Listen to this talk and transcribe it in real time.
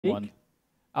one.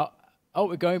 Oh,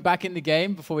 we're going back in the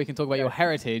game before we can talk about your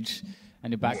heritage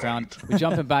and your background. We're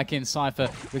jumping back in. Cypher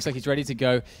looks like he's ready to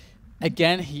go.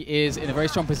 Again, he is in a very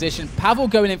strong position. Pavel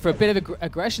going in for a bit of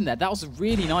aggression there. That was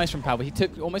really nice from Pavel. He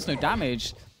took almost no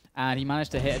damage, and he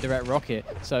managed to hit a direct rocket.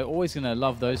 So always going to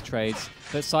love those trades.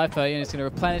 But Cypher is going to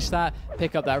replenish that,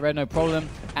 pick up that red, no problem.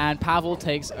 And Pavel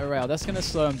takes a rail. That's going to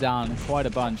slow him down quite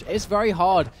a bunch. It's very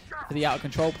hard for the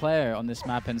out-of-control player on this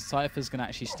map, and Cypher's going to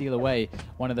actually steal away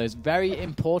one of those very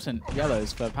important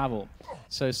yellows for Pavel.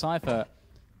 So Cypher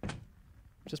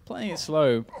just playing it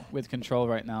slow with control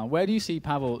right now. Where do you see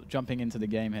Pavel jumping into the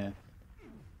game here?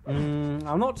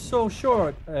 I'm not so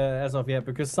sure as of yet,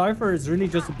 because Cypher is really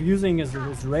just abusing his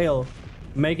rail,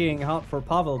 making it hard for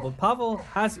Pavel. But Pavel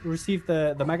has received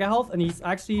the mega health, and he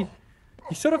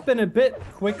should have been a bit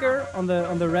quicker on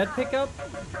the red pickup,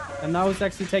 and now he's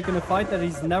actually taking a fight that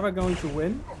he's never going to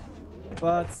win.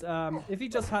 But if he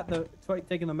just had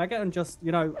taken the mega and just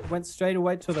went straight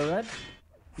away to the red,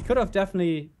 he could have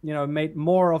definitely made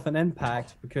more of an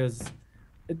impact, because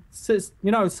it's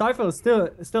Cypher is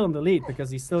still in the lead because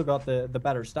he's still got the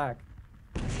better stack.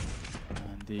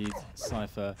 Indeed,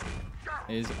 Cypher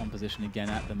is on position again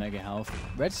at the mega health.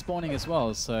 Red spawning as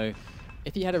well, so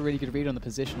if he had a really good read on the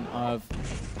position of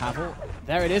Pavel,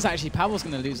 there it is actually. Pavel's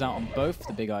going to lose out on both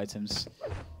the big items.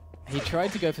 He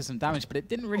tried to go for some damage, but it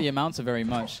didn't really amount to very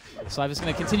much. Cypher's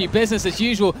going to continue business as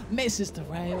usual, misses the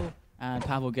rail, and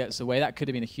Pavel gets away. That could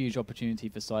have been a huge opportunity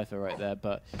for Cypher right there,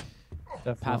 but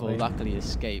definitely. Pavel luckily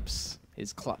escapes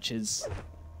his clutches.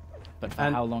 But for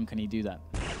how long can he do that?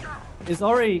 It's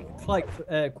already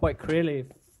quite clearly,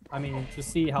 to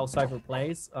see how Cypher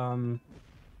plays.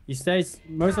 He stays,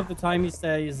 most of the time he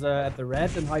stays at the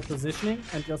red in high positioning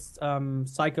and just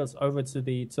cycles over to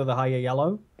the higher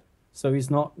yellow. So he's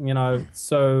not,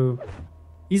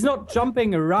 he's not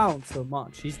jumping around so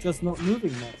much. He's just not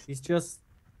moving much. He's just,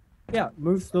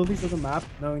 moves slowly to the map,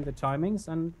 knowing the timings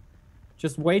and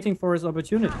just waiting for his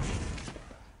opportunity.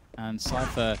 And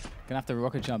Cypher gonna have to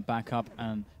rocket jump back up,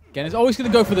 and again is always gonna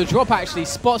go for the drop. Actually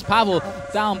spots Pavel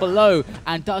down below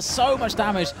and does so much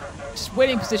damage.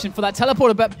 Winning position for that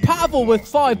teleporter, but Pavel with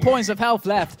 5 points of health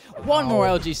left. One more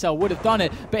LG cell would have done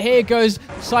it, but here goes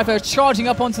Cypher charging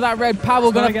up onto that red.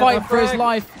 Pavel gonna fight for his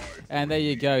life, and there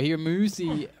you go. He removes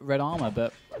the red armor,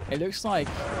 but it looks like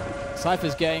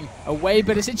Cypher's getting a way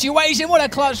better situation. What a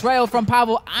clutch rail from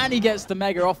Pavel, and he gets the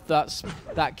mega off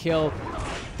that kill.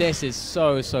 This is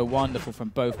so wonderful from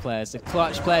both players. The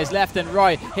clutch players left and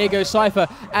right. Here goes Cypher,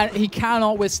 and he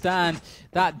cannot withstand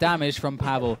that damage from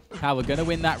Pavel. Pavel going to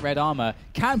win that red armor.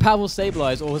 Can Pavel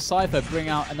stabilize, or will Cypher bring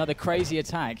out another crazy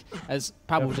attack as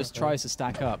Pavel just tries to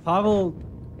stack up? Pavel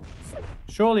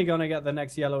surely going to get the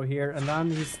next yellow here, and then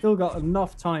he's still got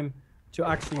enough time to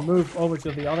actually move over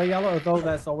to the other yellow, although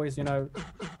that's always,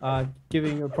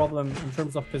 giving you a problem in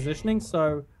terms of positioning.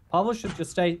 So Pavel should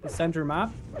just stay center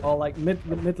map or like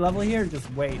mid-level here and just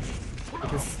wait,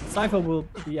 because Cypher will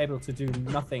be able to do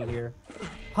nothing here.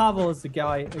 Pavel is the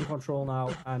guy in control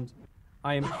now, and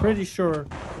I am pretty sure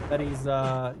that he's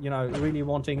really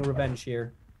wanting revenge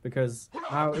here, because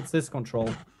now it's his control.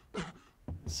 It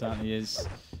certainly is.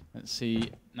 Let's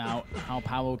see now how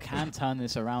Pavel can turn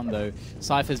this around, though.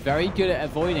 Cypher's very good at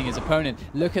avoiding his opponent.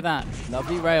 Look at that.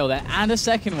 Lovely rail there. And a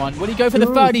second one. Will he go for the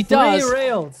third? He does. 3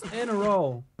 rails in a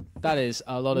row. That is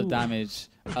a lot of damage.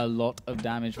 A lot of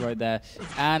damage right there.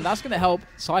 And that's going to help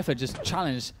Cypher just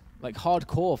challenge like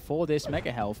hardcore for this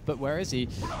mega health. But where is he?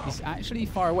 He's actually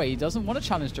far away. He doesn't want to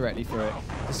challenge directly for it.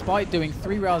 Despite doing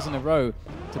 3 rails in a row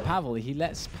to Pavel, he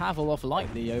lets Pavel off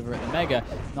lightly over at the mega.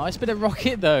 Nice bit of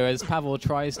rocket though, as Pavel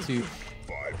tries to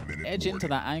edge into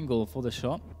that angle for the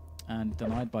shot, and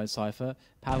denied by Cypher.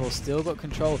 Pavel still got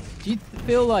control. Do you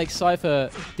feel like Cypher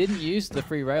didn't use the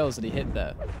 3 rails that he hit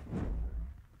there?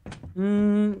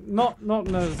 Not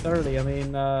necessarily.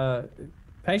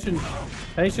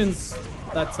 Patience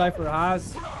that Cypher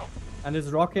has and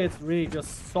his rockets really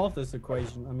just solved this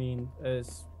equation. It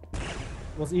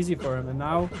was easy for him, and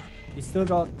now he's still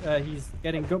got he's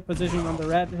getting good position on the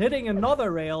red, hitting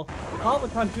another rail. Pavel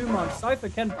can't do much. Cypher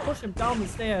can push him down the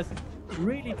stairs.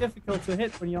 Really difficult to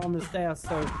hit when you're on the stairs.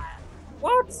 So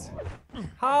what?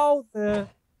 How the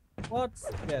what?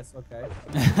 Yes, okay.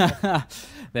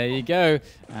 There you go,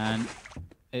 and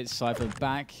it's Cypher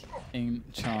back in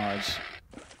charge,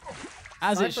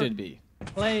 as Cypher it should be.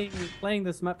 Playing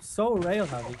this map so rail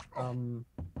heavy.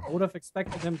 I would have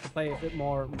expected him to play a bit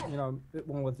more, a bit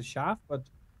more with the shaft, but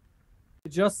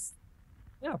just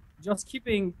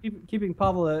keeping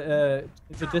Pavel to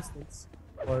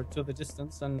the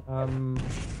distance, and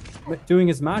doing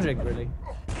his magic really.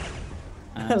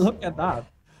 Look at that.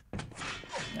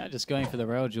 Yeah, just going for the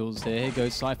rail jewels here. Here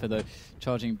goes Cypher, though,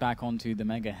 charging back onto the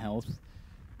Mega Health.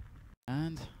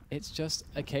 And it's just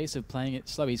a case of playing it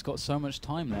slow. He's got so much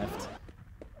time left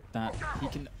that he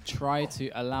can try to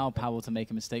allow Pavel to make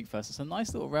a mistake first. It's a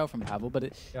nice little rail from Pavel, but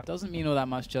it doesn't mean all that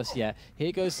much just yet.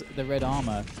 Here goes the red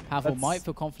armor. Pavel might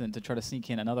feel confident to try to sneak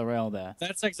in another rail there.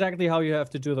 That's exactly how you have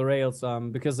to do the rails,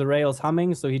 because the rail's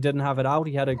humming, so he didn't have it out.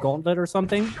 He had a gauntlet or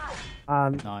something.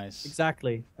 Nice.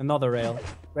 Exactly. Another rail.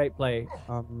 Great play.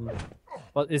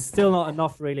 But it's still not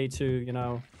enough, really, to, you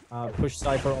know, push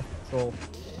Cypher off control.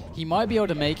 He might be able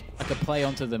to make like a play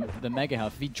onto the Mega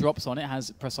Health. If he drops on it,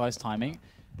 has precise timing,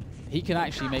 he can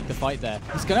actually make the fight there.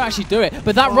 He's going to actually do it,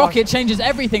 but that rocket changes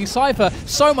everything. Cypher,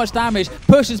 so much damage,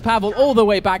 pushes Pavel all the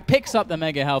way back, picks up the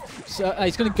Mega Health. So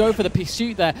he's going to go for the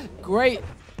pursuit there. Great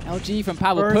LG from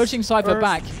Pavel, pushing Cypher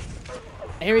back.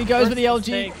 Here he goes with the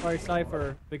LG. By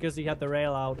Cypher, because he had the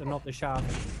rail out and not the shaft.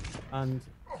 And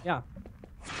yeah,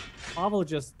 Pavel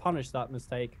just punished that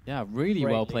mistake. Yeah, really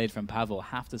well played from Pavel.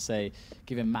 Have to say,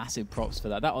 give him massive props for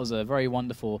that. That was a very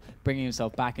wonderful bringing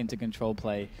himself back into control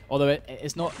play. Although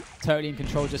it's not totally in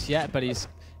control just yet, but he's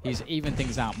evened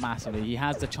things out massively. He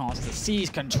has the chance to seize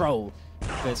control.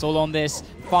 But it's all on this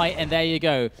fight, and there you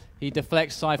go. He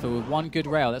deflects Cypher with one good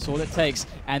rail. That's all it takes.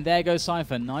 And there goes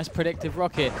Cypher. Nice predictive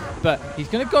rocket. But he's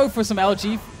going to go for some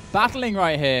LG battling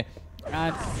right here.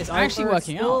 And it's actually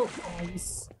working out.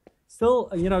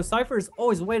 Still, you know, Cypher is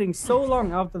always waiting so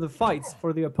long after the fights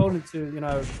for the opponent to, you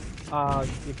know,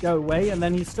 go away, and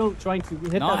then he's still trying to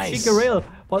hit that Chica rail.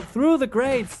 But through the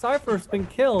grades, Cypher's been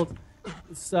killed.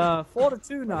 It's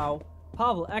 4-2 now.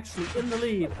 Pavel actually in the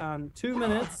lead, and 2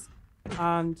 minutes.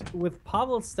 And with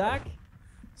Pavel's stack,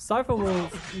 Cypher will,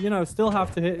 you know, still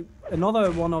have to hit another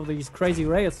one of these crazy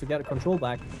rails to get a control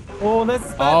back. Oh,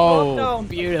 that's that knockdown.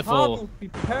 Beautiful. Pavel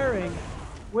preparing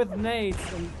with nades,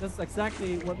 and that's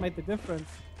exactly what made the difference.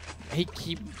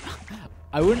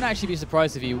 I wouldn't actually be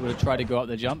surprised if he would have tried to go up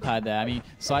the jump pad there. I mean,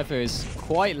 Cypher is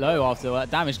quite low after all that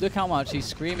damage. Look how much he's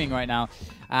screaming right now.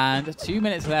 And 2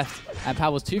 minutes left, and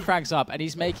Pavel's 2 frags up, and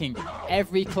he's making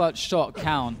every clutch shot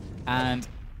count. And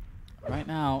right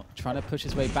now, trying to push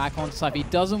his way back onto Cypher. He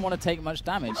doesn't want to take much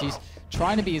damage. He's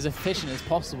trying to be as efficient as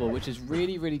possible, which is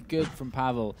really, really good from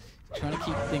Pavel. Trying to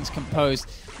keep things composed.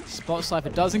 Spot Cypher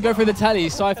doesn't go for the telly.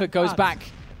 Cypher goes back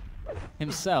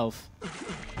himself.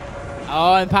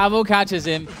 Oh, and Pavel catches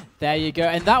him. There you go.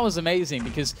 And that was amazing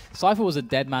because Cypher was a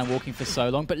dead man walking for so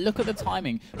long. But look at the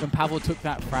timing when Pavel took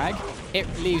that frag. It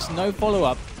leaves no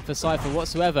follow-up for Cypher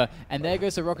whatsoever. And there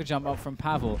goes the rocket jump up from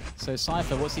Pavel. So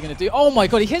Cypher, what's he going to do? Oh my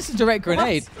god, he hits the direct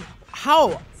grenade.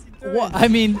 How? What? I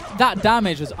mean, that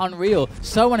damage was unreal.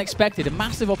 So unexpected. A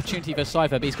massive opportunity for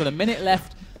Cypher, but he's got a minute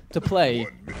left to play.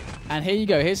 And here you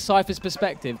go. Here's Cypher's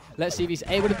perspective. Let's see if he's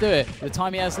able to do it the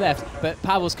time he has left. But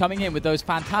Pavel's coming in with those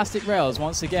fantastic rails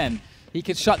once again. He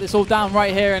could shut this all down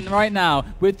right here and right now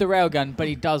with the railgun, but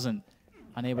he doesn't.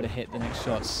 Unable to hit the next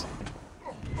shots.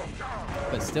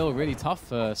 But still really tough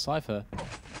for Cypher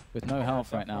with no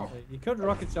health right now. He could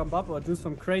rocket jump up or do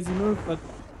some crazy move, but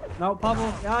now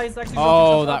Pavel, yeah, he's actually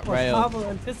that rail. Pavel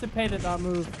anticipated that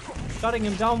move, shutting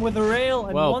him down with a rail,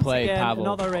 and well once played, again, Pavel.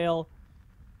 another rail.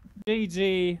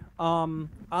 GG.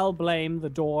 I'll blame the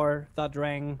door that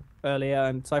rang earlier,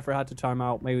 and Cypher had to time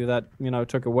out. Maybe that, you know,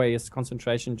 took away his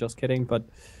concentration. Just kidding. But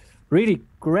really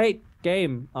great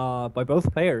game by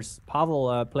both players.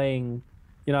 Pavel playing,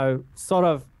 you know, sort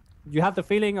of. You had the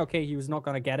feeling, okay, he was not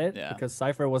gonna get it because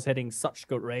Cypher was hitting such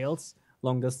good rails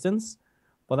long distance.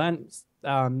 But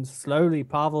then slowly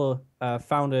Pavel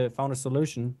found a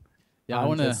solution. Yeah, I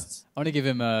want to give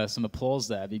him some applause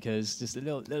there, because just a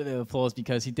little bit of applause,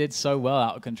 because he did so well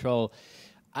out of control.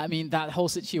 I mean, that whole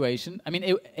situation, I mean,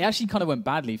 it actually kind of went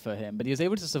badly for him, but he was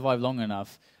able to survive long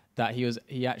enough that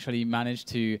he actually managed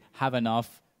to have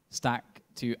enough stack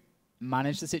to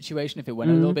manage the situation if it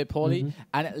went a little bit poorly.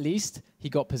 And at least he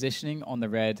got positioning on the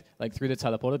red, like through the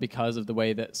teleporter, because of the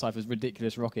way that Cypher's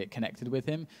ridiculous rocket connected with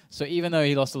him. So even though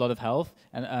he lost a lot of health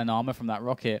and armor from that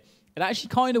rocket, it actually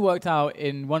kind of worked out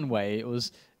in one way. It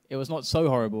was not so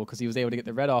horrible because he was able to get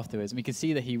the red afterwards. And we could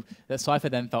see that Cypher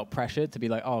then felt pressured to be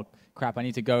like, oh crap, I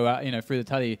need to go out, you know, through the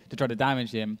telly to try to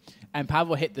damage him. And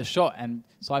Pavel hit the shot, and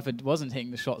Cypher wasn't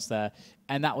hitting the shots there.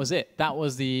 And that was it. That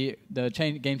was the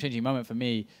game-changing moment for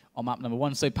me on map number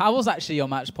 1. So Pavel's actually on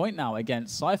match point now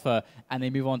against Cypher, and they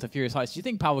move on to Furious Heights. Do you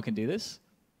think Pavel can do this?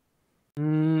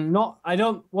 No, I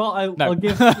don't. Well, I'll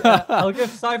give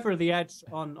Cypher the edge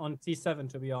on T7,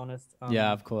 to be honest.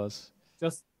 Yeah, of course.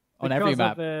 Just on every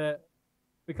map.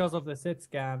 Because of the sit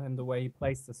scan and the way he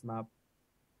plays this map.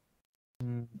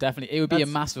 Definitely. It would be a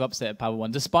massive upset at Pavel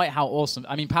 1, despite how awesome.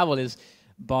 I mean, Pavel is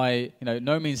by,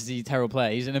 no means is he a terrible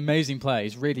player. He's an amazing player.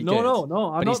 He's really good.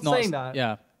 No. I'm not saying that.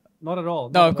 Yeah. Not at all.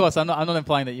 No, of course. I'm not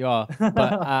implying that you are.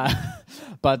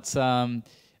 But I'm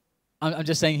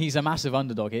just saying he's a massive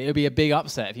underdog. It would be a big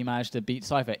upset if he managed to beat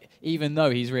Cypher, even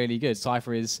though he's really good.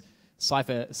 Cypher is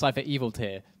Cypher evil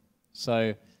tier.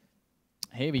 So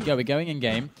here we go. We're going in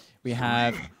game. We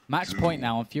have match point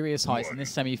now on Furious Heights in this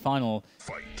semi-final.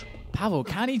 Pavel,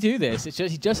 can he do this?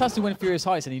 He just has to win Furious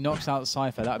Heights and he knocks out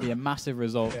Cypher. That would be a massive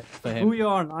result for him. Who are you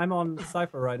on? I'm on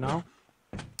Cypher right now.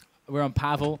 We're on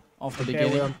Pavel off the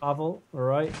beginning. We're on Pavel. All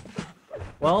right.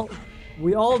 Well,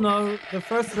 we all know the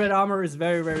first red armor is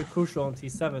very, very crucial on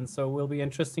T7, so it will be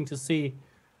interesting to see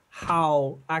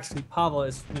how actually Pavel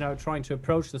is, trying to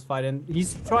approach this fight. And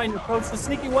he's trying to approach the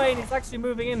sneaky way, and he's actually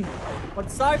moving in. But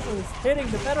Cypher is hitting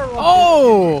the better rocket.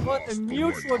 Oh! What a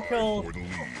mutual kill.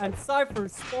 And Cypher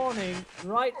spawning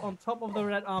right on top of the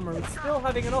red armor. He's still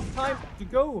having enough time to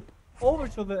go over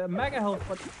to the mega health,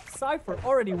 but Cypher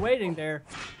already waiting there,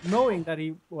 knowing that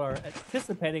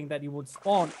anticipating that he would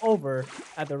spawn over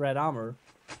at the red armor.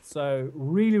 So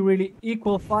really, really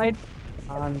equal fight.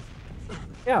 And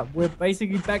yeah, we're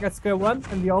basically back at square one,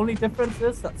 and the only difference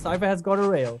is that Cypher has got a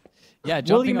rail. Yeah,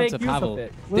 jumping onto Pavel.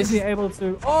 Will he be able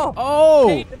to... Oh!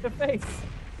 In the face.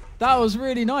 That was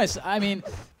really nice. I mean,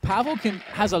 Pavel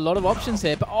has a lot of options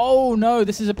here, but oh no,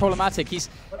 this is problematic.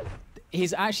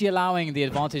 He's actually allowing the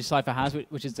advantage Cypher has,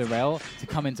 which is the rail, to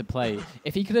come into play.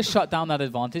 If he could have shut down that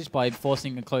advantage by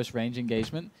forcing a close range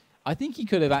engagement, I think he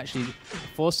could have actually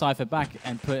forced Cypher back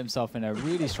and put himself in a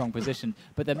really strong position.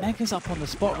 But the mecha's up on the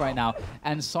spot right now,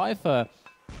 and Cypher,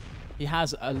 he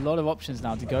has a lot of options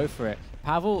now to go for it.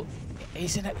 Pavel,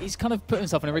 he's kind of put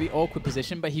himself in a really awkward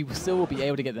position, but he still will be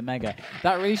able to get the mega.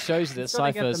 That really shows that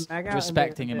Cypher's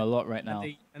respecting him a lot right now.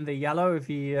 And the yellow, if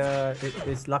he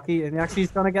is lucky, and actually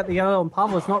he's going to get the yellow, and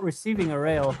Pavel's not receiving a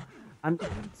rail. And it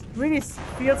really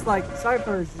feels like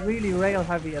Cypher is really rail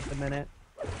heavy at the minute.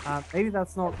 Maybe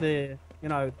that's not the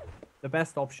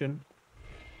best option,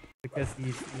 because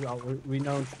he's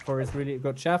renowned for his really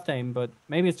good shaft aim, but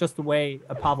maybe it's just the way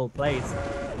a Pavel plays.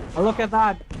 Oh, look at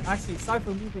that! Actually,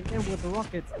 Cypher moving in with the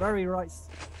rockets,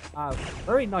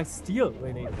 very nice steal,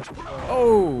 really.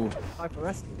 Oh! Cypher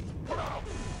rescue.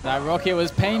 That rocket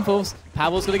was painful.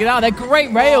 Pavel's gonna get out there.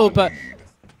 Great rail, but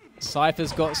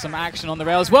Cypher's got some action on the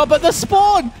rail as well. But the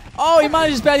spawn! Oh, he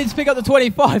manages barely to pick up the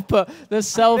 25, but the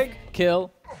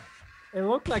self-kill. It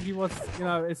looked like he was,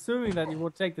 assuming that he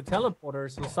would take the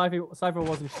teleporter, so Cypher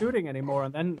wasn't shooting anymore,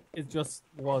 and then it just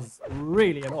was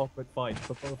really an awkward fight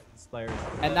for both these players.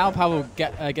 And now Pavel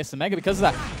gets the mega because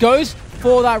of that. Goes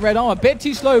for that red armor. A bit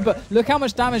too slow, but look how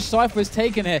much damage Cypher has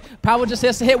taken here. Pavel just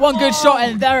has to hit one good shot,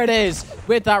 and there it is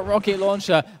with that rocket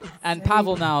launcher. And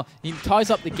Pavel now, he ties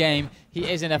up the game. He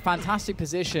is in a fantastic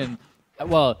position.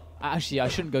 Well, actually, I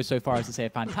shouldn't go so far as to say a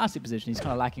fantastic position. He's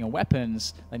kind of lacking on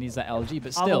weapons. That needs that LG,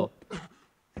 but still.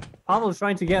 Pavel's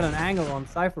trying to get an angle on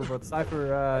Cypher, but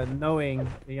Cypher knowing,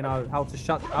 how to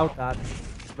shut out that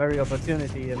very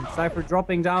opportunity. And Cypher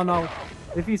dropping down now.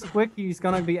 If he's quick, he's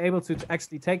going to be able to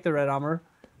actually take the red armor.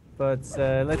 But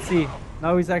let's see.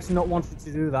 No, he's actually not wanting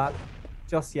to do that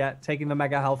just yet. Taking the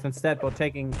mega health instead, but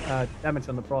taking damage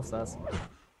on the process.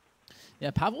 Yeah,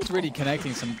 Pavel's really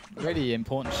connecting some really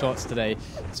important shots today.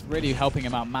 It's really helping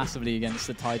him out massively against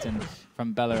the Titan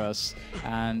from Belarus.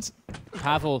 And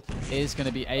Pavel is going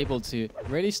to be able to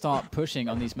really start pushing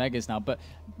on these megas now. But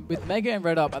with mega and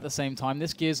red up at the same time,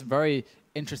 this gives very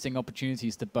interesting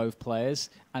opportunities to both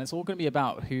players. And it's all going to be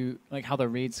about how the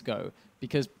reads go.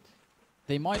 Because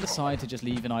they might decide to just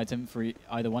leave an item for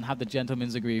either one, have the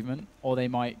gentleman's agreement, or they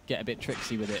might get a bit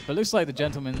tricksy with it. But it looks like the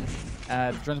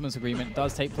gentleman's agreement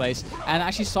does take place. And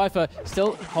actually Cypher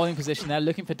still holding position there,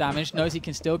 looking for damage, knows he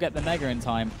can still get the mega in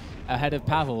time ahead of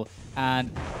Pavel.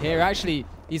 And here actually,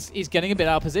 he's getting a bit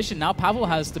out of position. Now Pavel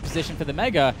has the position for the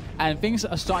mega, and things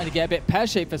are starting to get a bit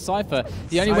pear-shaped for Cypher.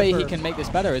 The only way he can make this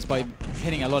better is by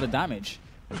hitting a lot of damage.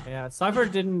 Yeah, Cypher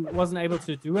wasn't able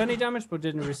to do any damage, but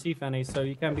didn't receive any, so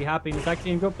you can be happy. He's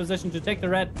actually in good position to take the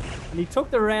red, and he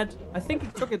took the red. I think he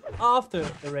took it after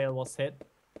the rail was hit,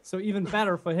 so even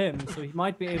better for him. So he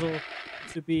might be able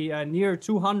to be near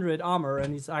 200 armor,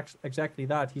 and he's exactly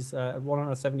that. He's at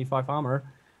 175 armor,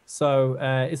 so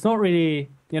it's not really,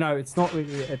 it's not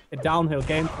really a downhill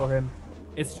game for him.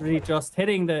 It's really just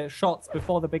hitting the shots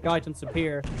before the big items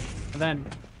appear, and then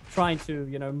trying to,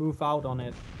 move out on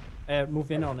it.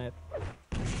 Move in on it.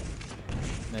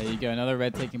 There you go, another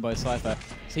red taken by Cypher.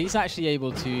 So he's actually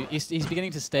able to, he's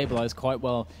beginning to stabilize quite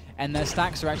well, and their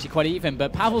stacks are actually quite even,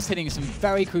 but Pavel's hitting some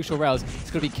very crucial rails.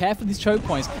 He's got to be careful with these choke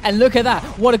points, and look at that.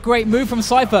 What a great move from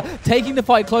cypher, taking the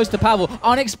fight close to Pavel.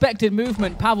 Unexpected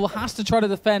movement. Pavel has to try to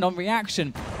defend on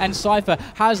reaction, and cypher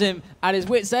has him at his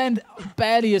wit's end,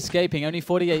 barely escaping. Only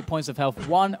 48 points of health.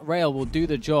 One rail will do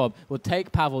the job, will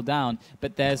take Pavel down,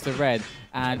 but there's the red.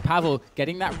 And Pavel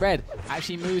getting that red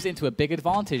actually moves into a big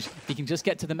advantage. If he can just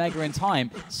get to the Mega in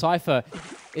time, cypher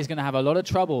is going to have a lot of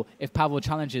trouble if Pavel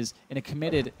challenges in a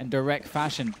committed and direct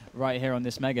fashion right here on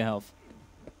this Mega health.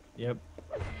 Yep.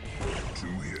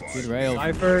 Good rail.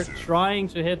 cypher trying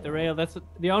to hit the rail. That's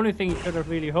the only thing he could have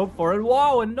really hoped for. And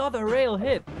wow, another rail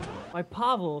hit by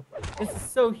Pavel. This is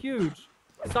so huge.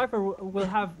 cypher will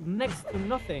have next to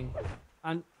nothing.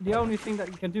 And the only thing that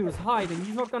he can do is hide, and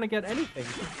he's not going to get anything.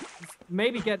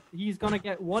 He's going to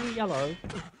get one yellow,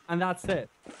 and that's it.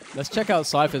 Let's check out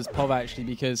cypher's POV actually,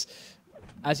 because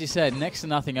as you said, next to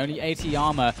nothing, only 80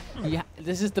 armor.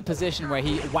 This is the position where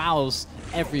he wows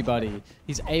everybody.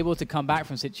 He's able to come back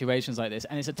from situations like this,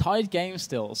 and it's a tied game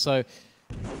still. So,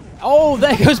 oh,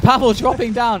 there goes Pavel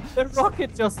dropping down. The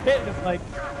rocket just hit him like...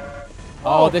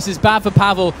 Oh, this is bad for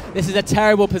Pavel. This is a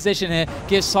terrible position here.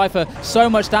 Gives cypher so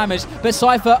much damage. But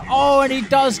cypher, oh, and he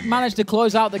does manage to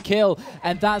close out the kill.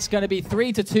 And that's going to be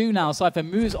 3-2 now. cypher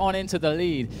moves on into the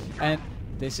lead. And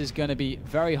this is going to be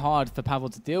very hard for Pavel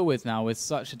to deal with now with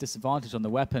such a disadvantage on the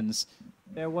weapons.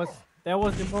 There was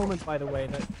a moment, by the way,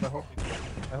 that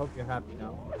I hope you're happy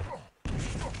now.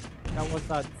 That was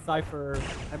that cypher,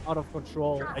 I'm out of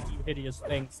control, I do hideous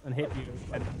things and hit you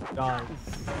and die.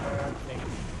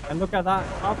 And look at that,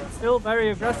 Pavel's still very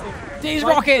aggressive. These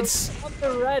rockets! On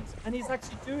the red, and he's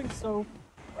actually doing so.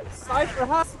 cypher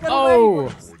has to get away,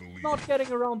 but he's not getting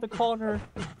around the corner.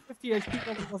 50 HP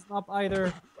level wasn't up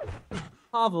either.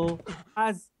 Pavel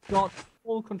has got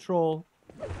full control.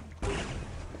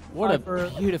 What a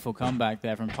beautiful comeback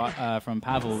there from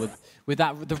Pavel with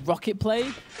the rocket play,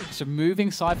 just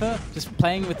moving cypher, just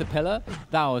playing with the pillar.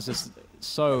 That was just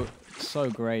so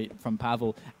great from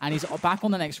Pavel, and he's back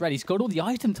on the next red. He's got all the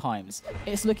item times.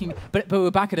 It's looking, but we're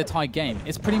back at a tied game.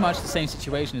 It's pretty much the same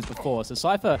situation as before. So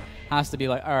cypher has to be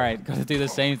like, all right, got to do the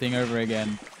same thing over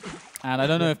again. And I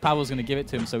don't know if Pavel's going to give it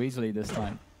to him so easily this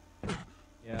time.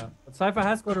 Yeah, but cypher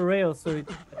has got a rail, so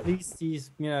at least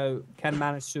he's, can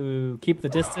manage to keep the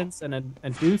distance and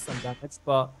do some damage.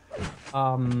 But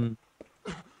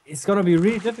it's gonna be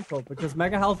really difficult because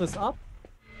Mega health is up.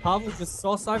 Pavel just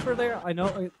saw cypher there. I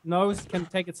know knows he can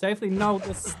take it safely. No,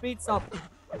 the speed's up.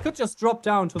 He could just drop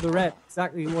down to the red.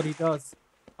 Exactly what he does,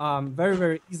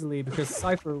 very easily, because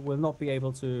cypher will not be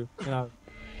able to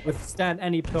withstand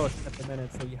any push at the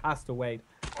minute. So he has to wait.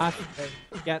 Has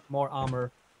to get more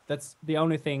armor. That's the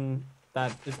only thing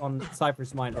that is on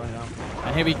cypher's mind right now.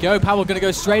 And here we go. Pavel going to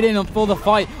go straight in for the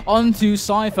fight onto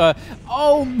cypher.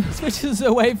 Oh, switches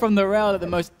away from the rail at the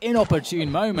most inopportune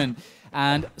moment.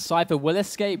 And cypher will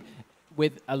escape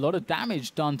with a lot of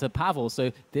damage done to Pavel.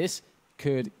 So this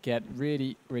could get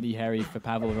really hairy for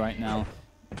Pavel right now.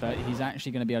 But he's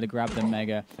actually going to be able to grab the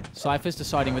Mega. cypher's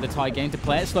deciding with a tie game to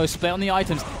play it slow, split on the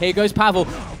items. Here goes Pavel,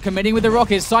 committing with the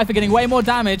rockets. cypher getting way more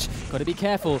damage. Got to be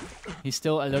careful. He's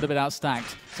still a little bit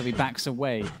outstacked, so he backs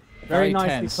away. Very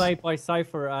nicely played by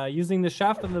cypher, using the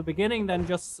shaft in the beginning, then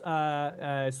just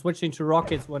switching to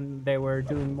rockets when they were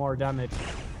doing more damage.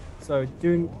 So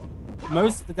doing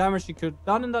most of the damage he could have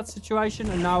done in that situation,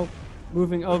 and now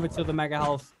moving over to the Mega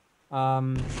health.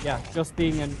 Yeah, just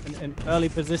being in early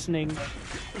positioning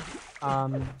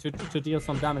to deal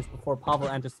some damage before Pavel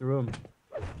enters the room.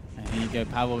 And here you go,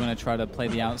 Pavel going to try to play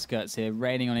the outskirts here,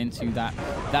 raiding on into that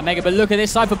Mega. But look at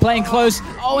this, cypher playing close.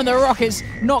 Oh, and the rockets,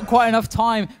 not quite enough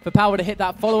time for Pavel to hit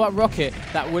that follow-up rocket.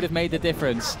 That would have made the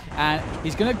difference. And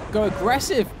he's going to go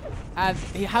aggressive, and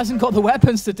he hasn't got the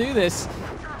weapons to do this.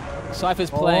 cypher's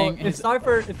playing. If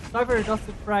cypher does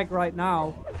the frag right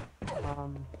now,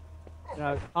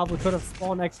 Pavel could have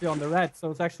spawned actually on the red, so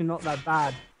it's actually not that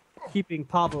bad keeping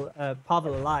Pavel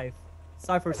alive.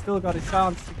 cypher still got a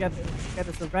chance to get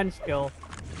his revenge kill.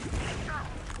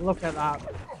 Look at that.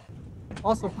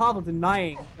 Also, Pavel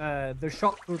denying the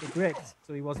shot through the grid,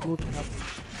 so he was moving up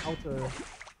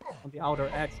on the outer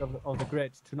edge of the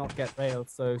grid to not get railed.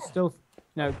 So still,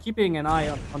 keeping an eye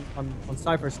on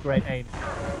cypher's great aim.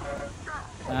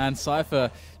 And cypher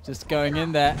just going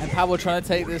in there, and Pavel trying to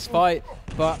take this fight,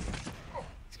 but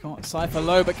got cypher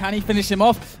low, but can he finish him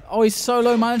off? Oh, he's so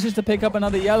low, manages to pick up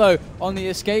another yellow on the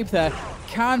escape there.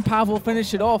 Can Pavel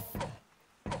finish it off?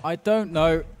 I don't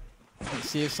know. Let's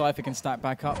see if cypher can stack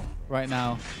back up right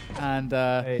now. And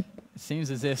it seems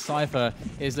as if cypher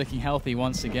is looking healthy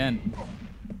once again.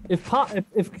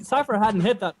 if cypher hadn't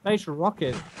hit that facial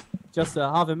rocket just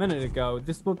half a minute ago,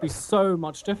 this would be so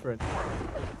much different.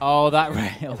 Oh, that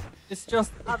rail. It's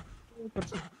just.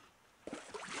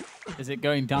 Is it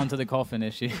going down to the coffin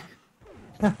issue?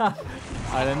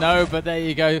 I don't know, but there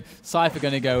you go. Cypher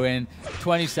going to go in.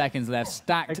 20 seconds left,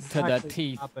 stacked to the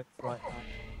teeth. Right.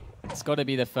 It's got to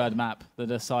be the third map, the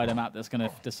decider map that's going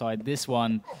to decide this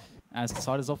one, as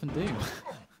deciders often do.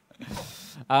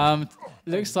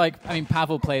 Looks like, I mean,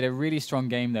 Pavel played a really strong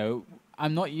game, though.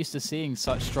 I'm not used to seeing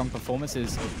such strong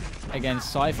performances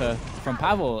against cypher from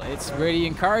Pavel. It's really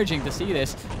encouraging to see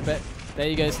this, but there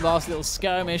you go. This last little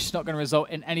skirmish not going to result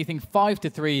in anything.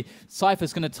 5-3.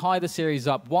 cypher's going to tie the series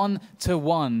up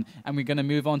 1-1, and we're going to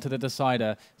move on to the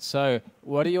decider. So,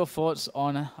 what are your thoughts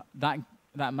on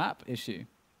that map issue?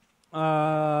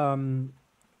 What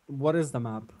is the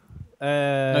map?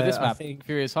 No, this map,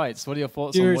 Furious Heights. What are your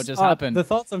thoughts on what just happened? The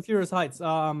thoughts on Furious Heights.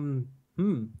 I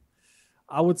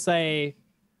would say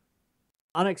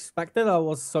unexpected. I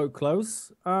was so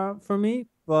close for me,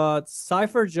 but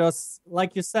cypher just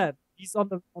like you said, he's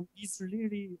he's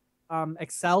really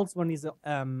excels when he's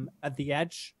at the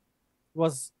edge.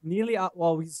 Was nearly out,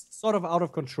 well, he's sort of out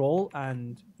of control,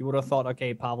 and you would have thought,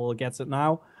 okay, Pavel gets it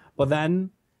now, but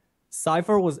then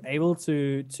cypher was able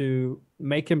to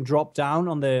make him drop down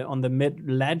on the mid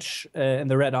ledge in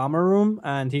the red armor room,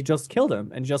 and he just killed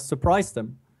him and just surprised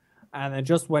him, and it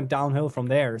just went downhill from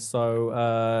there.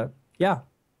 So yeah,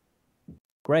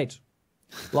 great,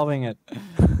 loving it.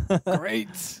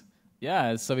 Great.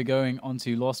 Yeah, so we're going on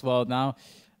to Lost World now,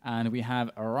 and we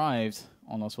have arrived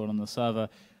on Lost World on the server.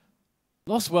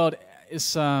 Lost World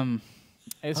is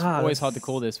it's always hard to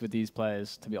call this with these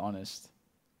players, to be honest.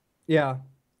 Yeah.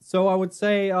 So I would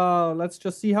say let's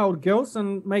just see how it goes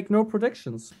and make no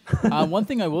predictions. One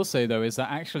thing I will say, though, is that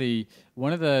actually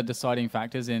one of the deciding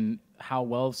factors in how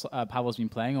well Pavel's been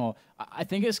playing, or I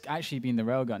think it's actually been the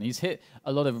railgun. He's hit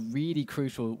a lot of really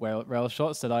crucial rail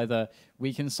shots that either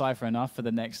weaken cypher enough for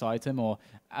the next item, or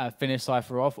finish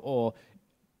cypher off, or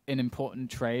in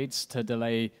important trades to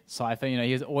delay cypher. You know,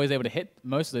 he was always able to hit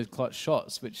most of those clutch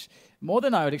shots, which more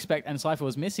than I would expect, and cypher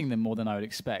was missing them more than I would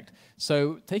expect.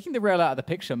 So taking the rail out of the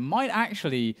picture might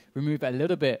actually remove a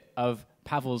little bit of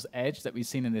Pavel's edge that we've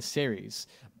seen in this series.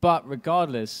 But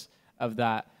regardless of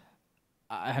that,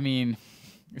 I mean,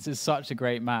 this is such a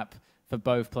great map for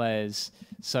both players,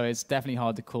 so it's definitely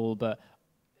hard to call, but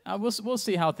we'll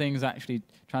see how things actually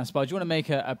transpire. Do you want to make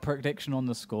a prediction on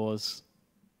the scores?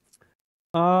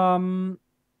 Well,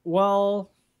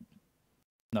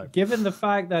 no. Given the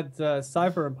fact that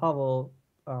cypher and Pavel,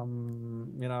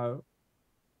 you know,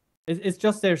 it's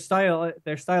just their style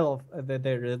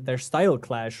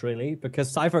clash, really, because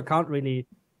cypher can't really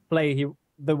play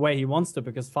the way he wants to,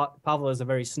 because Pavel is a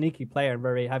very sneaky player and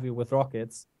very heavy with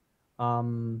rockets.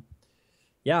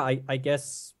 Yeah, I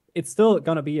guess it's still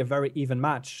gonna be a very even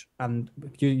match, and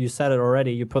you said it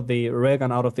already. You put the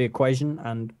railgun out of the equation,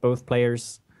 and both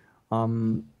players,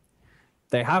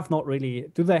 they have not really.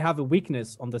 Do they have a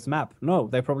weakness on this map? No,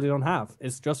 they probably don't have.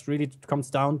 It's just really comes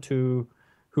down to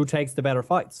who takes the better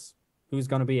fights, who's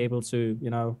gonna be able to, you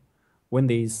know, win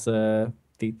these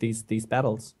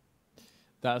battles.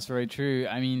 That's very true.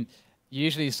 I mean,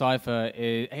 usually cypher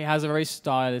he has a very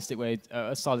stylistic way,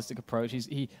 a stylistic approach.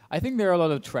 I think there are a lot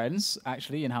of trends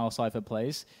actually in how cypher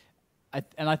plays,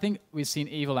 and I think we've seen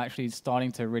Evil actually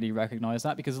starting to really recognize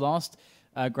that, because last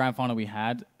grand final we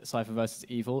had cypher versus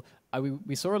Evil,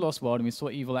 we saw a Lost World and we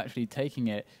saw Evil actually taking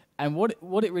it, and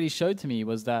what it really showed to me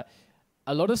was that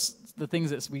a lot of the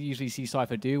things that we usually see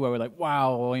cypher do, where we're like,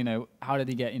 wow, or, you know, how did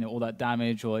he get, you know, all that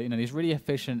damage, or, you know, these really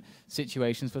efficient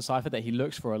situations for cypher that he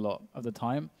looks for a lot of the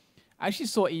time. I actually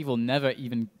saw Evil never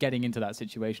even getting into that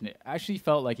situation. It actually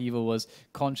felt like Evil was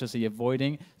consciously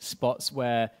avoiding spots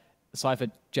where cypher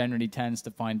generally tends to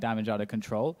find damage out of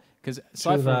control. Because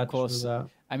cypher, of course,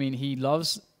 I mean, he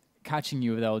loves catching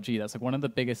you with LG. That's like one of the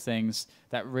biggest things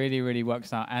that really, really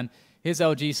works out. And his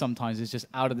LG sometimes is just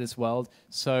out of this world.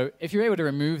 So if you're able to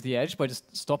remove the edge by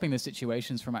just stopping the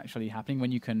situations from actually happening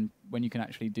when you can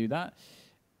actually do that,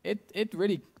 it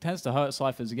really tends to hurt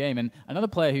cypher's game. And another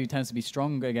player who tends to be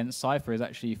strong against cypher is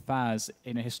actually Faz.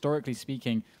 You know, historically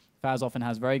speaking, Faz often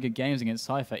has very good games against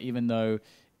cypher, even though,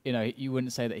 you know, you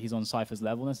wouldn't say that he's on cypher's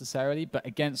level necessarily, but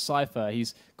against cypher,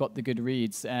 he's got the good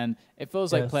reads, and it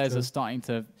feels like players are starting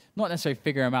to not necessarily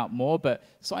figure him out more, but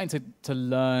starting to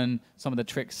learn some of the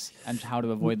tricks and how to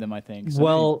avoid them, I think. So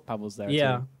well, Pavel's there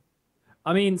yeah. too.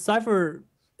 I mean, cypher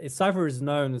is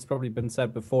known, it's probably been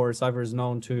said before, cypher is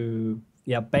known to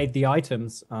bait the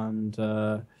items, and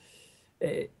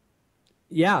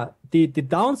yeah, the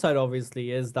downside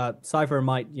obviously is that Cypher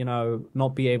might, you know,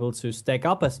 not be able to stack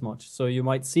up as much. So you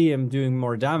might see him doing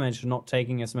more damage and not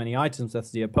taking as many items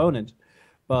as the opponent.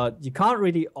 But you can't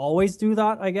really always do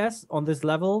that, I guess, on this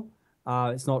level.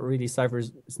 It's not really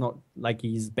Cypher's. It's not like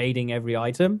he's baiting every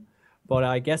item, but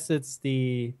I guess it's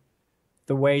the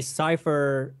way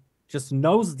Cypher just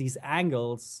knows these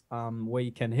angles where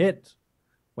you can hit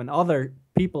when other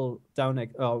people don't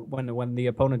when the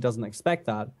opponent doesn't expect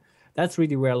that. That's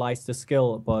really where lies the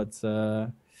skill. But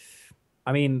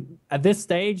I mean, at this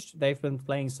stage, they've been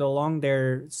playing so long,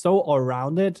 they're so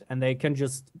all-rounded, and they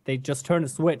just turn a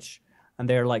switch, and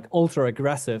they're like ultra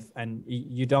aggressive, and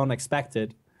you don't expect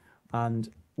it. And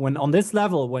when on this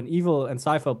level, when Evil and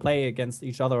Cypher play against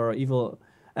each other, or Evil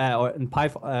Pavel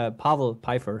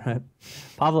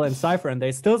and Cypher, and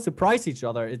they still surprise each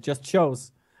other, it just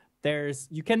shows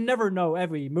you can never know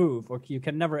every move, or you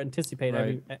can never anticipate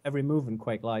every move in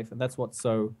Quake Life, and that's what's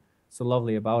so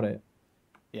lovely about it.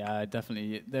 Yeah,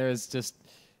 definitely. There is just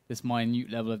this minute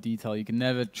level of detail you can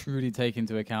never truly take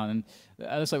into account. And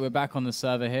it looks like we're back on the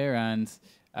server here, and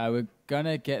we're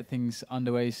gonna get things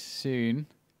underway soon.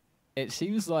 It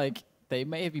seems like they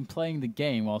may have been playing the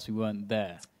game whilst we weren't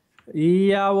there.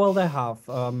 Yeah, well, they have.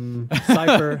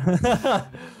 Cypher.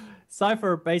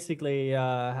 Cypher basically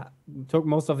took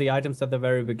most of the items at the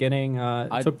very beginning.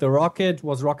 Took the rocket,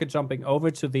 was rocket jumping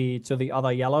over to the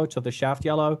other yellow, to the shaft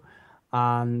yellow,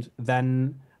 and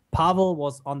then Pavel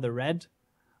was on the red,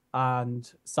 and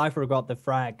Cypher got the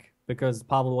frag because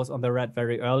Pavel was on the red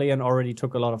very early and already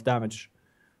took a lot of damage.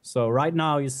 So right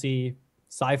now you see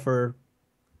Cypher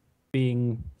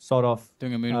being sort of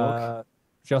doing a moonwalk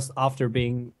just after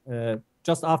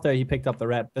he picked up the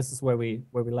red. This is where we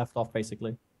left off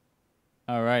basically.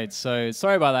 All right, so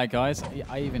sorry about that, guys.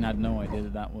 I even had no idea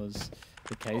that was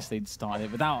the case. They'd started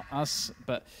it without us,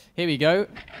 but here we go.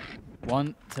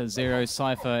 1-0,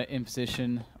 Cypher in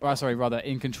position, or sorry, rather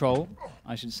in control,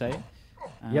 I should say.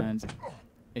 And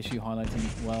Issue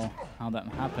highlighting well how that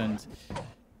happened.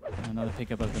 Another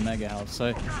pickup of the mega health.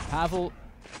 So Pavel,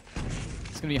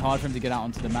 it's going to be hard for him to get out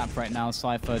onto the map right now.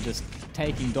 Cypher just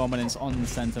taking dominance on the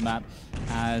center map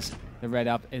as the red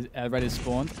is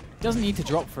spawned. He doesn't need to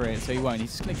drop for it, so he won't.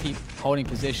 He's just going to keep holding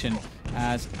position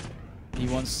as he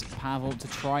wants Pavel to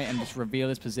try and just reveal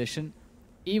his position.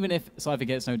 Even if Cypher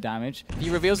gets no damage, if he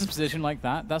reveals his position like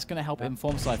that, that's going to help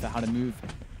inform Cypher how to move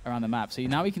around the map. So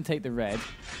now he can take the red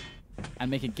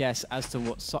and make a guess as to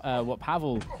what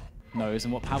Pavel knows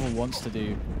and what Pavel wants to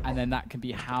do, and then that can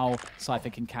be how Cypher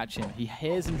can catch him. He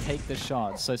hears him take the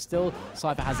shards, so still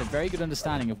Cypher has a very good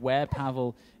understanding of where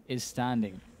Pavel is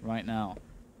standing right now.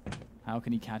 How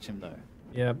can he catch him though?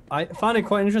 Yeah, I find it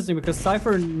quite interesting because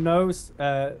Cypher knows,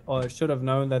 or should have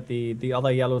known, that the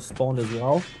other yellow spawned as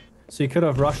well. So he could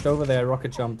have rushed over there,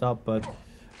 rocket jumped up, but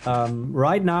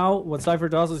right now what Cypher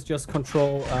does is just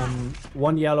control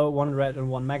one yellow, one red, and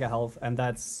one mega health, and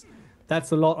that's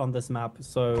a lot on this map.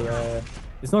 So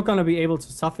it's not going to be able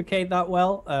to suffocate that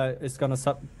well. It's going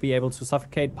to be able to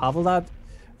suffocate Pavel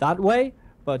that way,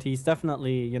 but he's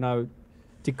definitely, you know,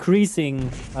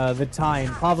 decreasing the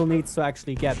time. Pavel needs to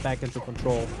actually get back into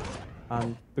control.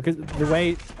 Because the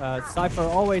way Cypher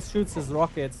always shoots his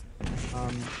rockets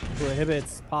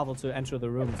prohibits Pavel to enter the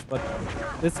rooms. But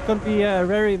this could be a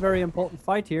very, very important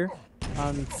fight here.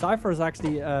 And Cypher is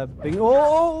actually being...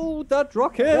 Oh, that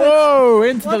rocket! Whoa,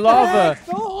 into the lava!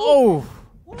 No. Oh!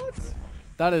 What?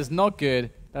 That is not good.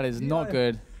 That is not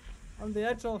good. On the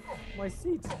edge of my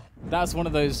seat. That's one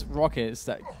of those rockets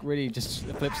that really just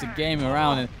flips the game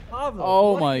around. And Pavel,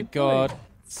 oh my god.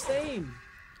 Insane.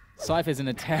 Cypher's in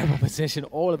a terrible position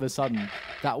all of a sudden.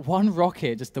 That one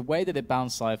rocket, just the way that it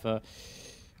bounced Cypher.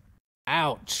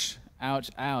 Ouch.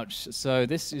 Ouch, ouch. So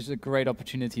this is a great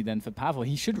opportunity then for Pavel.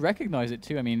 He should recognize it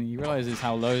too. I mean, he realizes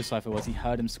how low Cypher was. He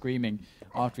heard him screaming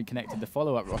after he connected the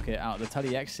follow-up rocket out the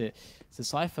tele exit. So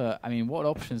Cypher, I mean, what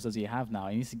options does he have now?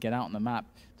 He needs to get out on the map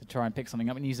to try and pick something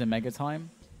up. He needs a mega time.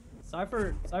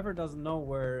 Cypher doesn't know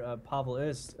where Pavel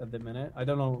is at the minute. I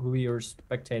don't know who you're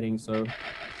spectating, so...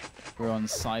 We're on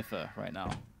Cypher right now.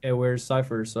 Yeah, where's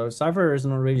Cypher? So Cypher is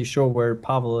not really sure where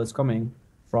Pavel is coming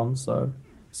from, so...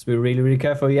 Just be really, really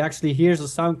careful. He actually hears a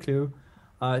sound clue,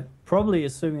 probably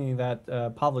assuming that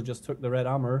Pavel just took the red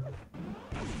armor.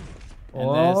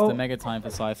 And there's the mega time for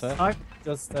Cypher.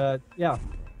 Just, yeah.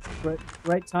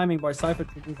 Great timing by Cypher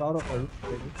to move out of the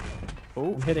roof.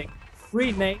 Oh. I'm hitting.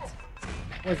 Free Nate.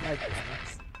 Where's Nate?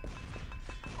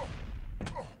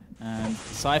 And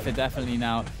Cypher definitely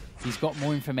now, he's got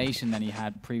more information than he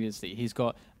had previously. He's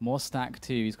got more stack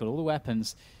too. He's got all the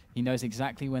weapons. He knows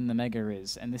exactly when the Mega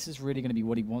is, and this is really going to be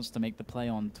what he wants to make the play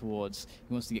on towards.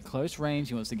 He wants to get close range,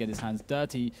 he wants to get his hands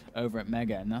dirty over at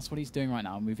Mega, and that's what he's doing right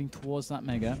now, moving towards that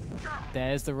Mega.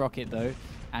 There's the rocket though,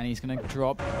 and he's going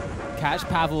to catch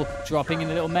Pavel dropping in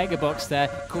the little Mega box there.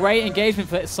 Great engagement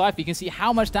for Cypher. You can see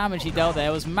how much damage he dealt there.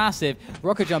 It was massive.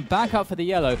 Rocket jump back up for the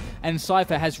yellow, and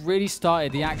Cypher has really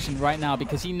started the action right now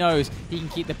because he knows he can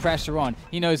keep the pressure on.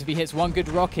 He knows if he hits one good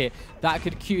rocket, that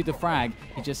could cue the frag.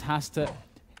 He just has to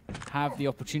have the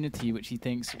opportunity which he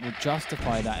thinks will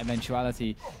justify that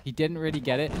eventuality. He didn't really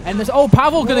get it. And there's, oh,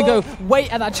 Pavel going to go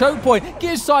wait at that choke point,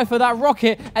 gives Cypher that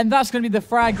rocket, and that's going to be the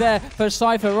frag there for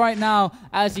Cypher right now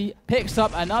as he picks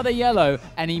up another yellow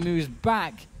and he moves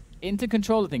back into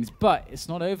control of things. But it's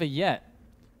not over yet.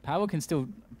 Pavel can still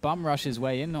bum rush his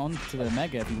way in onto the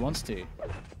Mega if he wants to.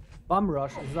 Bum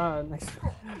rush? Is that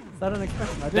an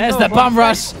expression? There's the bum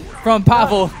rush from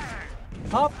Pavel.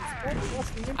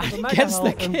 Gets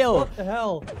the kill. What the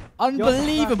hell?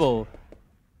 Unbelievable.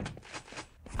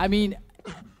 I mean,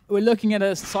 we're looking at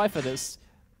a Cypher that's,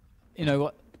 you know,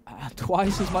 what,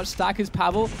 twice as much stack as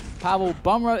Pavel. Pavel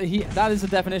bum rush. That is the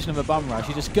definition of a bum rush.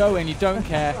 You just go in, you don't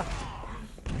care.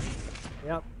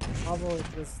 Yep, Pavel is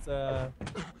just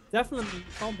definitely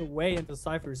found the way into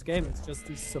Cypher's game. It's just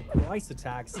these surprise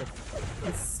attacks.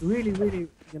 It's really, really,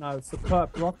 you know,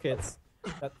 superb rockets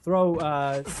that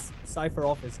throw Cypher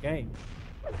off his game.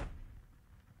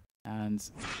 And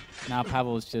now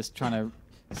Pavel's just trying to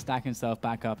stack himself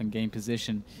back up and gain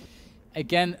position.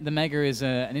 Again, the Mega is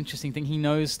an interesting thing. He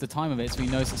knows the time of it, so he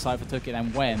knows that Cypher took it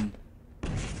and when.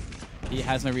 He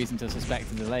has no reason to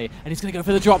suspect a delay. And he's going to go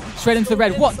for the drop straight into the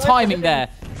red. What timing there?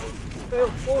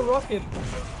 Full rocket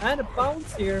and a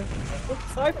bounce here.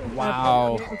 Cypher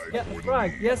wow. able to get the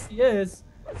frag. Yes, he is.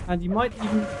 And he might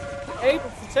even be able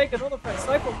to take another frag.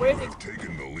 Cypher waiting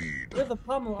with the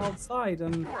pummel outside,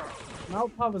 and now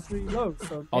Pavel's really low.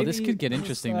 So oh, this could get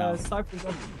interesting now.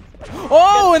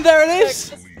 Oh, and there it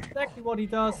is! That's exactly what he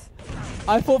does.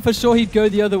 I thought for sure he'd go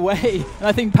the other way, and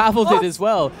I think Pavel did as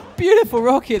well. Beautiful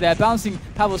rocket there, bouncing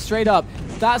Pavel straight up.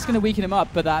 That's going to weaken him up,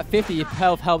 but that 50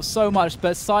 health helps so much.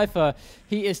 But Cypher,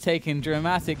 he is taking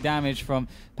dramatic damage from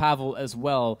Pavel as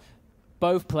well.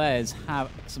 Both players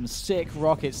have some sick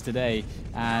rockets today,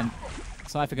 and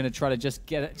Cypher going to try to just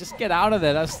get out of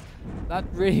there. That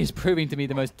really is proving to be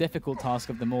the most difficult task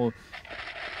of them all.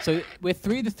 So we're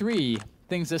 3-3.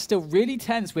 Things are still really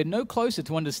tense. We're no closer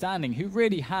to understanding who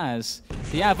really has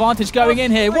the advantage going in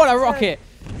here. What a rocket!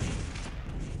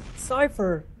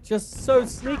 Cypher just so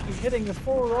sneaky, hitting the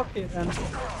full rocket, and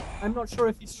I'm not sure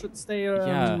if he should stay,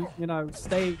 you know,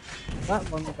 stay that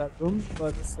long in that room,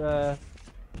 but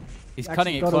he's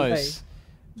cutting it close.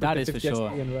 That is for sure.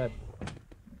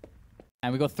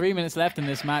 And we've got 3 minutes left in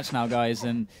this match now, guys,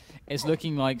 and it's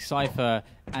looking like Cypher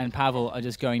and Pavel are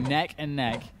just going neck and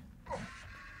neck.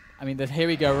 I mean, here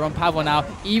we go. We're on Pavel now.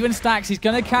 Even stacks. He's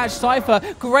going to catch Cypher.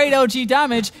 Great LG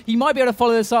damage. He might be able to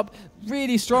follow this up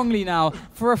really strongly now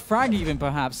for a frag even,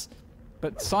 perhaps.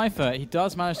 But Cypher, he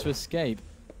does manage to escape.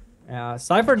 Yeah,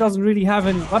 Cypher doesn't really have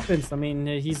any weapons. I mean,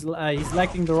 he's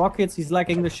lacking the rockets. He's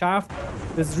lacking the shaft.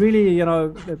 This is really, you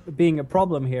know, being a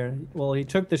problem here. Well, he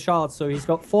took the shot, so he's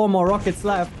got 4 more rockets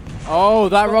left. Oh,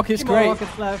 that rocket's great. 2 more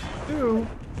rockets left. 2.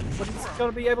 What he's going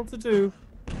to be able to do.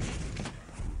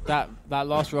 That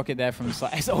last rocket there from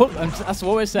that's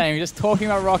what we're saying. We're just talking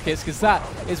about rockets because that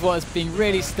is what is being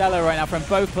really stellar right now from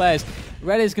both players.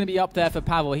 Red is going to be up there for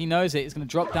Pavel. He knows it. He's going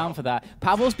to drop down for that.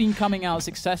 Pavel's been coming out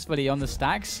successfully on the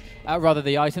stacks, rather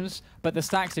the items, but the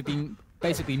stacks have been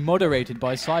basically moderated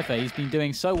by Cypher. He's been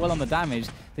doing so well on the damage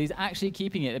that he's actually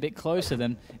keeping it a bit closer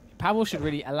than Pavel should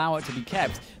really allow it to be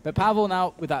kept. But Pavel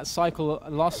now, with that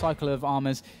last cycle of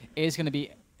armors, is going to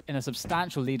be in a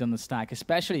substantial lead on the stack,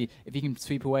 especially if he can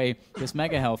sweep away this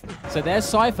mega health. So there's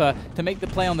Cypher to make the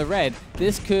play on the red.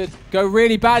 This could go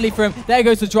really badly for him. There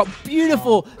goes the drop.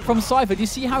 Beautiful from Cypher. Do you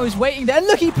see how he's waiting there? And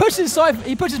look, he pushes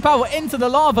Pavel into the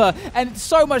lava, and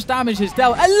so much damage is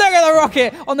dealt. And look at the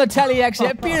rocket on the tele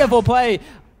exit. Beautiful play.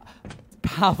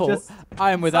 Pavel,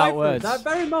 I am without words. That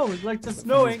very moment, like just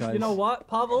knowing, you know what,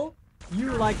 Pavel,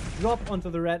 you like drop onto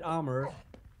the red armor.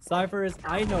 Cypher is,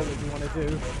 I know what you want to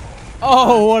do.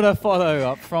 Oh, what a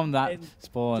follow-up from that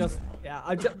spawn.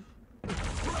 I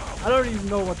don't even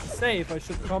know what to say, if I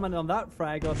should comment on that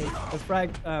frag or the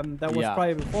frag that was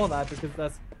prior before that, because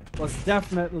that was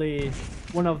definitely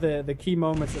one of the key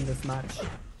moments in this match.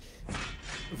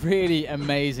 Really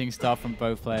amazing stuff from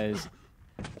both players.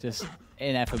 Just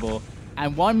ineffable.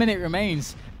 And 1 minute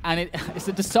remains, and it's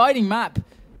a deciding map.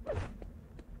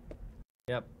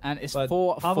 Yep. And it's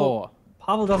 4-4.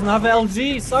 Pavel doesn't have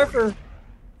LG. Cypher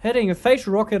hitting a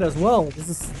facial rocket as well. This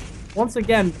is once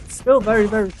again, still very,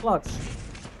 very clutch.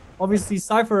 Obviously,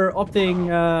 cypher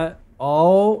opting...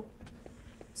 oh,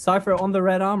 cypher on the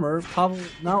red armor. Pavel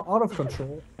now out of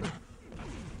control.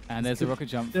 And there's a rocket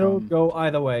jump Still from... go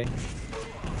either way.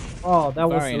 Oh, that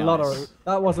was Very a lot nice.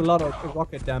 of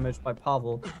rocket damage by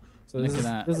Pavel. So Look at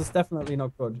that. this is definitely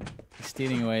not good. He's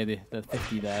stealing away the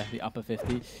 50 there, the upper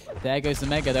 50. There goes the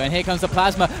Mega though, and here comes the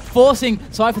Plasma, forcing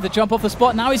Cypher to jump off the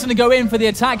spot. Now he's going to go in for the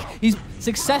attack. He's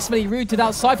successfully rooted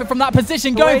out Cypher from that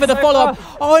position, going for the follow-up.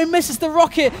 Oh, he misses the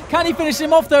rocket. Can he finish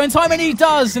him off though in time? And he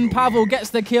does, and Pavel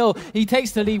gets the kill. He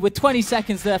takes the lead with 20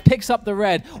 seconds there, picks up the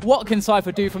red. What can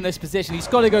Cypher do from this position? He's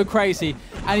got to go crazy,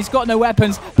 and he's got no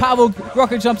weapons. Pavel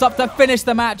rocket jumps up to finish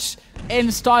the match in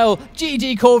style.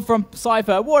 GG called from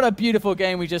Cypher. What a beautiful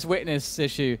game we just witnessed,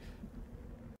 Issue.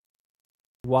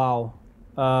 Wow.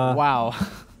 Wow.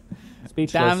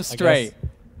 Speechless, Damn straight.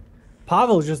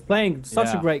 Pavel just playing such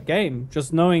a Yeah. great game.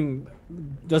 Just knowing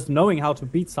how to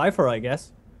beat Cypher, I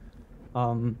guess.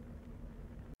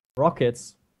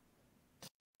 Rockets.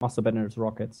 Must have been his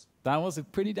Rockets. That was a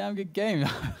pretty damn good game.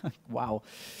 Wow.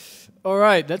 All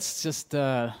right, let's just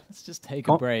take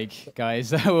a break,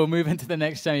 guys. We'll move into the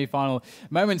next semi-final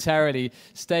momentarily.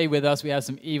 Stay with us. We have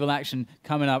some evil action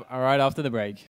coming up right after the break.